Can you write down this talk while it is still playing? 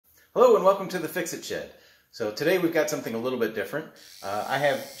Hello and welcome to the Fix-It Shed. So today we've got something a little bit different. I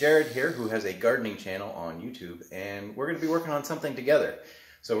have Jared here who has a gardening channel on YouTube, and we're going to be working on something together.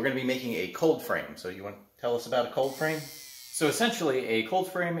 So we're going to be making a cold frame. So you want to tell us about a cold frame? So essentially, a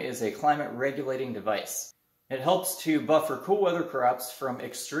cold frame is a climate regulating device. It helps to buffer cool weather crops from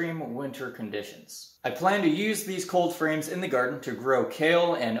extreme winter conditions. I plan to use these cold frames in the garden to grow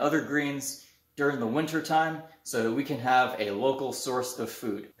kale and other greens during the winter time so that we can have a local source of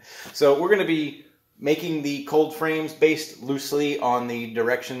food. So we're going to be making the cold frames based loosely on the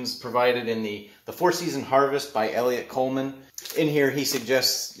directions provided in the Four Season Harvest by Elliot Coleman. In here he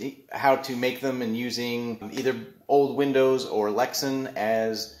suggests how to make them in using either old windows or Lexan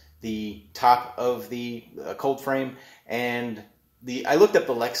as the top of the cold frame. And I looked up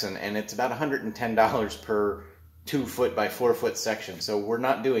the Lexan and it's about $110 per 2-foot by 4-foot section, so we're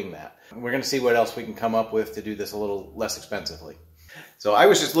not doing that. We're going to see what else we can come up with to do this a little less expensively. So I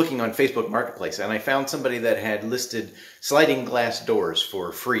was just looking on Facebook Marketplace and I found somebody that had listed sliding glass doors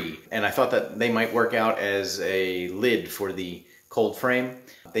for free, and I thought that they might work out as a lid for the cold frame.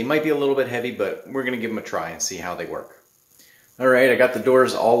 They might be a little bit heavy, but we're going to give them a try and see how they work. Alright, I got the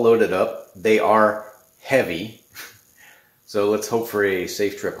doors all loaded up. They are heavy, so let's hope for a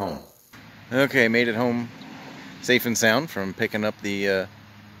safe trip home. Okay, made it home safe and sound from picking up the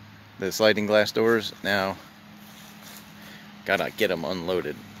sliding glass doors. Now, gotta get them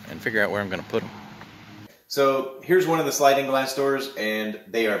unloaded and figure out where I'm gonna put them. So here's one of the sliding glass doors, and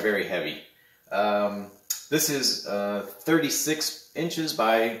they are very heavy. This is 36 inches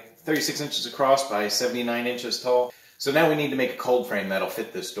across by 79 inches tall. So now we need to make a cold frame that'll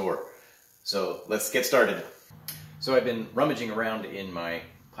fit this door. So let's get started. So I've been rummaging around in my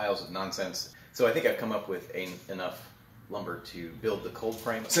piles of nonsense. So I think I've come up with enough lumber to build the cold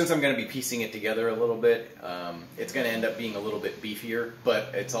frame. Since I'm going to be piecing it together a little bit, it's going to end up being a little bit beefier,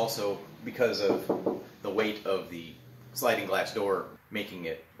 but it's also because of the weight of the sliding glass door, making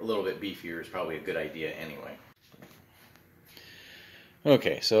it a little bit beefier is probably a good idea anyway.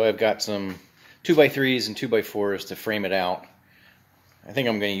 Okay, so I've got some 2x3s and 2x4s to frame it out. I think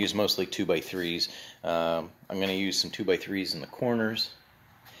I'm going to use mostly 2x3s. I'm going to use some 2x3s in the corners.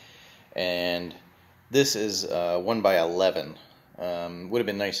 And this is 1x11. Would have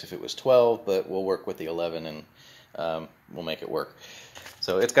been nice if it was 12, but we'll work with the 11 and we'll make it work.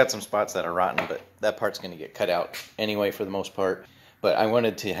 So it's got some spots that are rotten, but that part's going to get cut out anyway for the most part. But I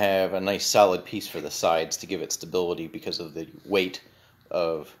wanted to have a nice solid piece for the sides to give it stability because of the weight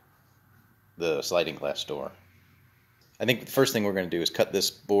of the sliding glass door. I think the first thing we're going to do is cut this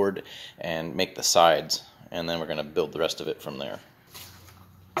board and make the sides, and then we're going to build the rest of it from there.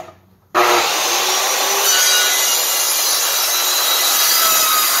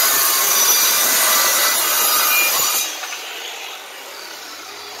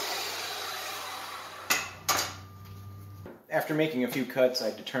 After making a few cuts,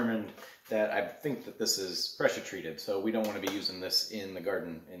 I determined that I think that this is pressure treated, so we don't want to be using this in the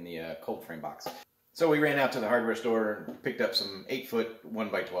garden in the cold frame box. So we ran out to the hardware store and picked up some 8-foot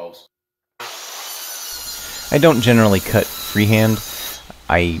 1x12s. I don't generally cut freehand.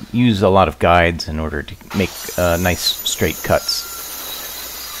 I use a lot of guides in order to make nice straight cuts.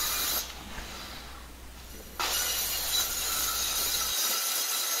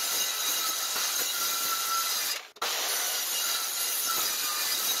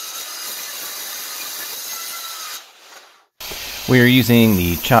 We are using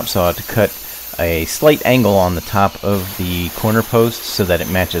the chop saw to cut a slight angle on the top of the corner post so that it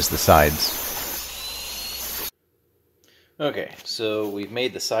matches the sides. Okay, so we've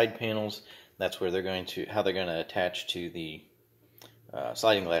made the side panels. That's where how they're going to attach to the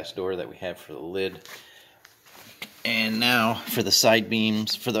sliding glass door that we have for the lid. And now for the side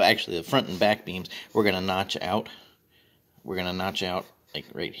beams, actually the front and back beams, we're going to notch out. We're going to notch out like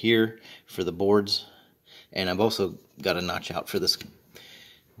right here for the boards. And I've also got a notch out for this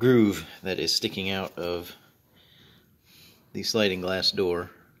groove that is sticking out of the sliding glass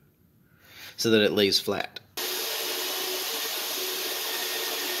door so that it lays flat.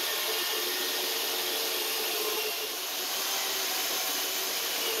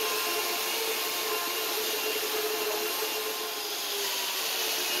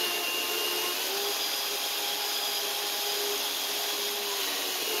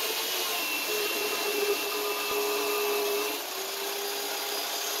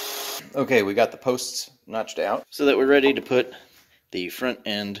 Okay, we got the posts notched out so that we're ready to put the front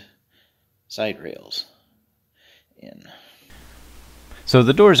end side rails in. So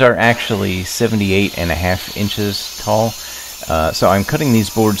the doors are actually 78.5 inches tall. So I'm cutting these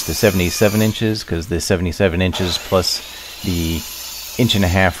boards to 77 inches because the 77 inches plus the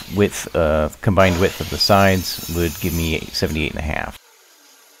 1.5 width, combined width of the sides would give me 78.5.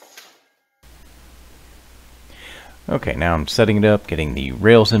 Okay, now I'm setting it up, getting the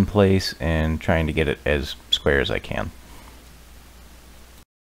rails in place, and trying to get it as square as I can.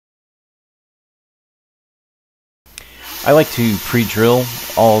 I like to pre-drill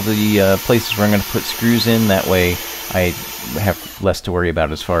all the places where I'm going to put screws in, that way I have less to worry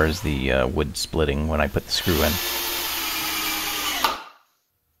about as far as the wood splitting when I put the screw in.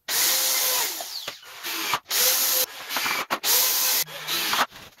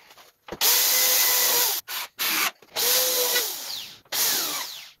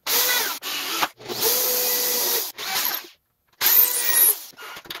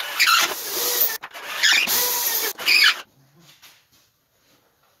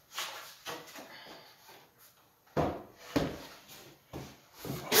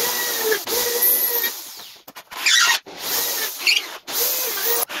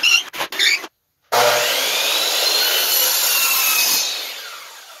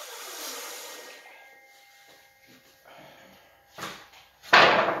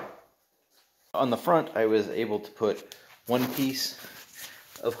 On the front, I was able to put one piece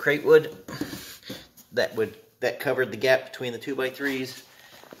of crate wood that covered the gap between the 2x3s,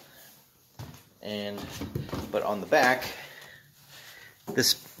 but on the back,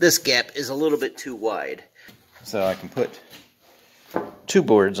 this gap is a little bit too wide, so I can put 2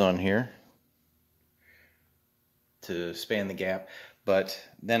 boards on here to span the gap, but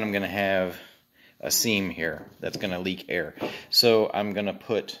then I'm going to have a seam here that's going to leak air, so I'm going to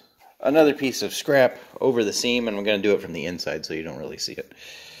put another piece of scrap over the seam, and I'm going to do it from the inside so you don't really see it.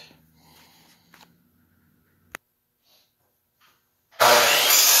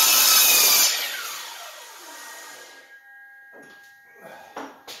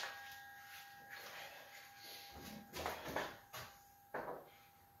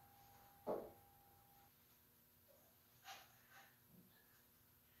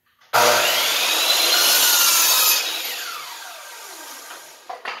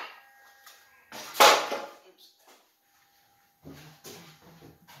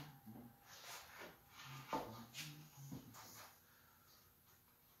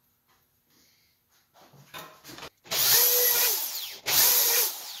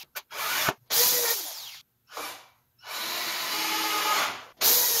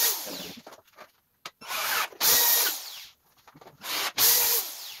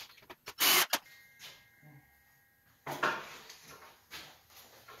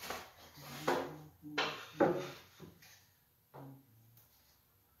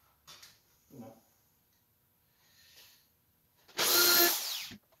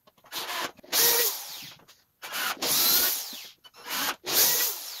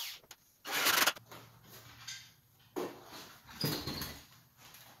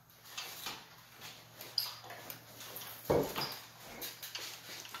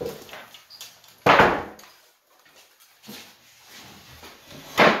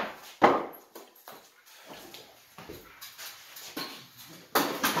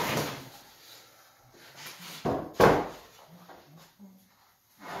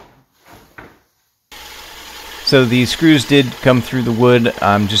 So the screws did come through the wood.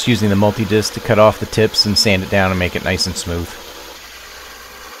 I'm just using the multi-disc to cut off the tips and sand it down and make it nice and smooth.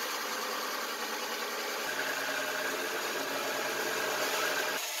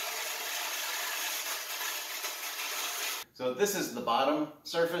 So this is the bottom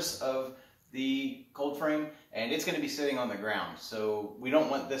surface of the cold frame, and it's going to be sitting on the ground. So we don't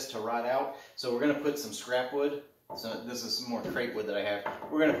want this to rot out. So we're going to put some scrap wood. So this is some more crate wood that I have.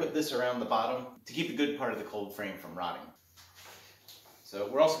 We're going to put this around the bottom to keep the good part of the cold frame from rotting. So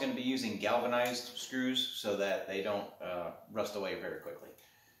we're also going to be using galvanized screws so that they don't rust away very quickly.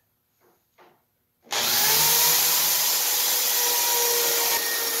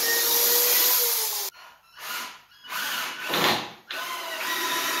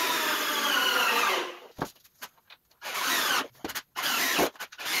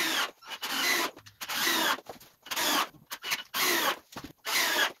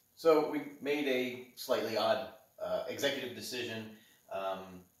 So we made a slightly odd executive decision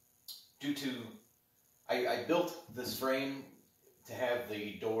due to, I built this frame to have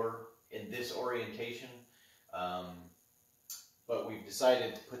the door in this orientation, but we've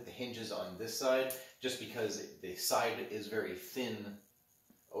decided to put the hinges on this side just because the side is very thin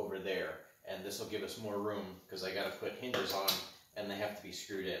over there, and this will give us more room because I got to put hinges on and they have to be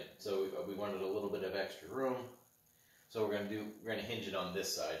screwed in. So we wanted a little bit of extra room, so we're going to hinge it on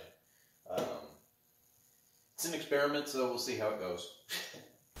this side. It's an experiment, so we'll see how it goes.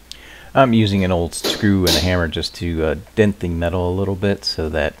 I'm using an old screw and a hammer just to dent the metal a little bit so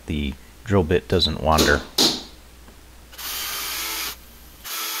that the drill bit doesn't wander.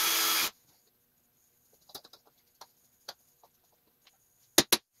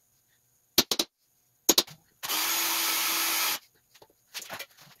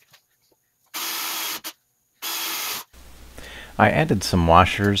 I added some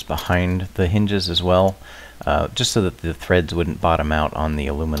washers behind the hinges as well, just so that the threads wouldn't bottom out on the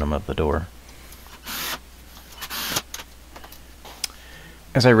aluminum of the door.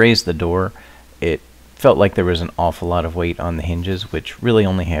 As I raised the door, it felt like there was an awful lot of weight on the hinges, which really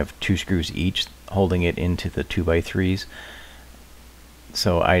only have 2 screws each holding it into the 2x3s.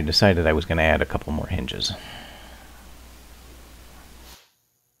 So I decided I was going to add a couple more hinges.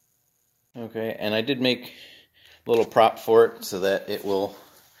 Okay, and I did make a little prop for it so that it will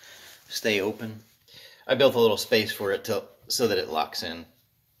stay open. I built a little space for it so that it locks in.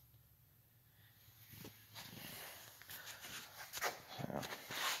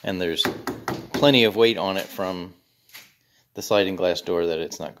 And there's plenty of weight on it from the sliding glass door that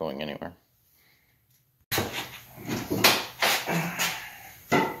it's not going anywhere.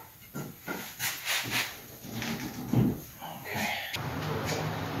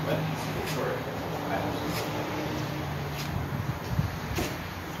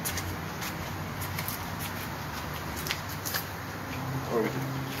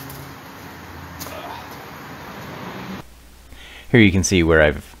 Here you can see where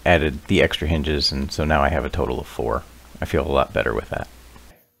I've added the extra hinges, and so now I have a total of 4. I feel a lot better with that.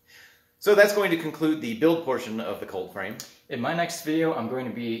 So that's going to conclude the build portion of the cold frame. In my next video, I'm going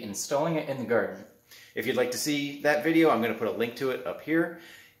to be installing it in the garden. If you'd like to see that video, I'm going to put a link to it up here.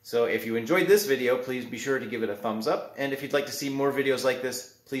 So if you enjoyed this video, please be sure to give it a thumbs up. And if you'd like to see more videos like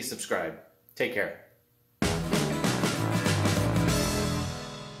this, please subscribe. Take care.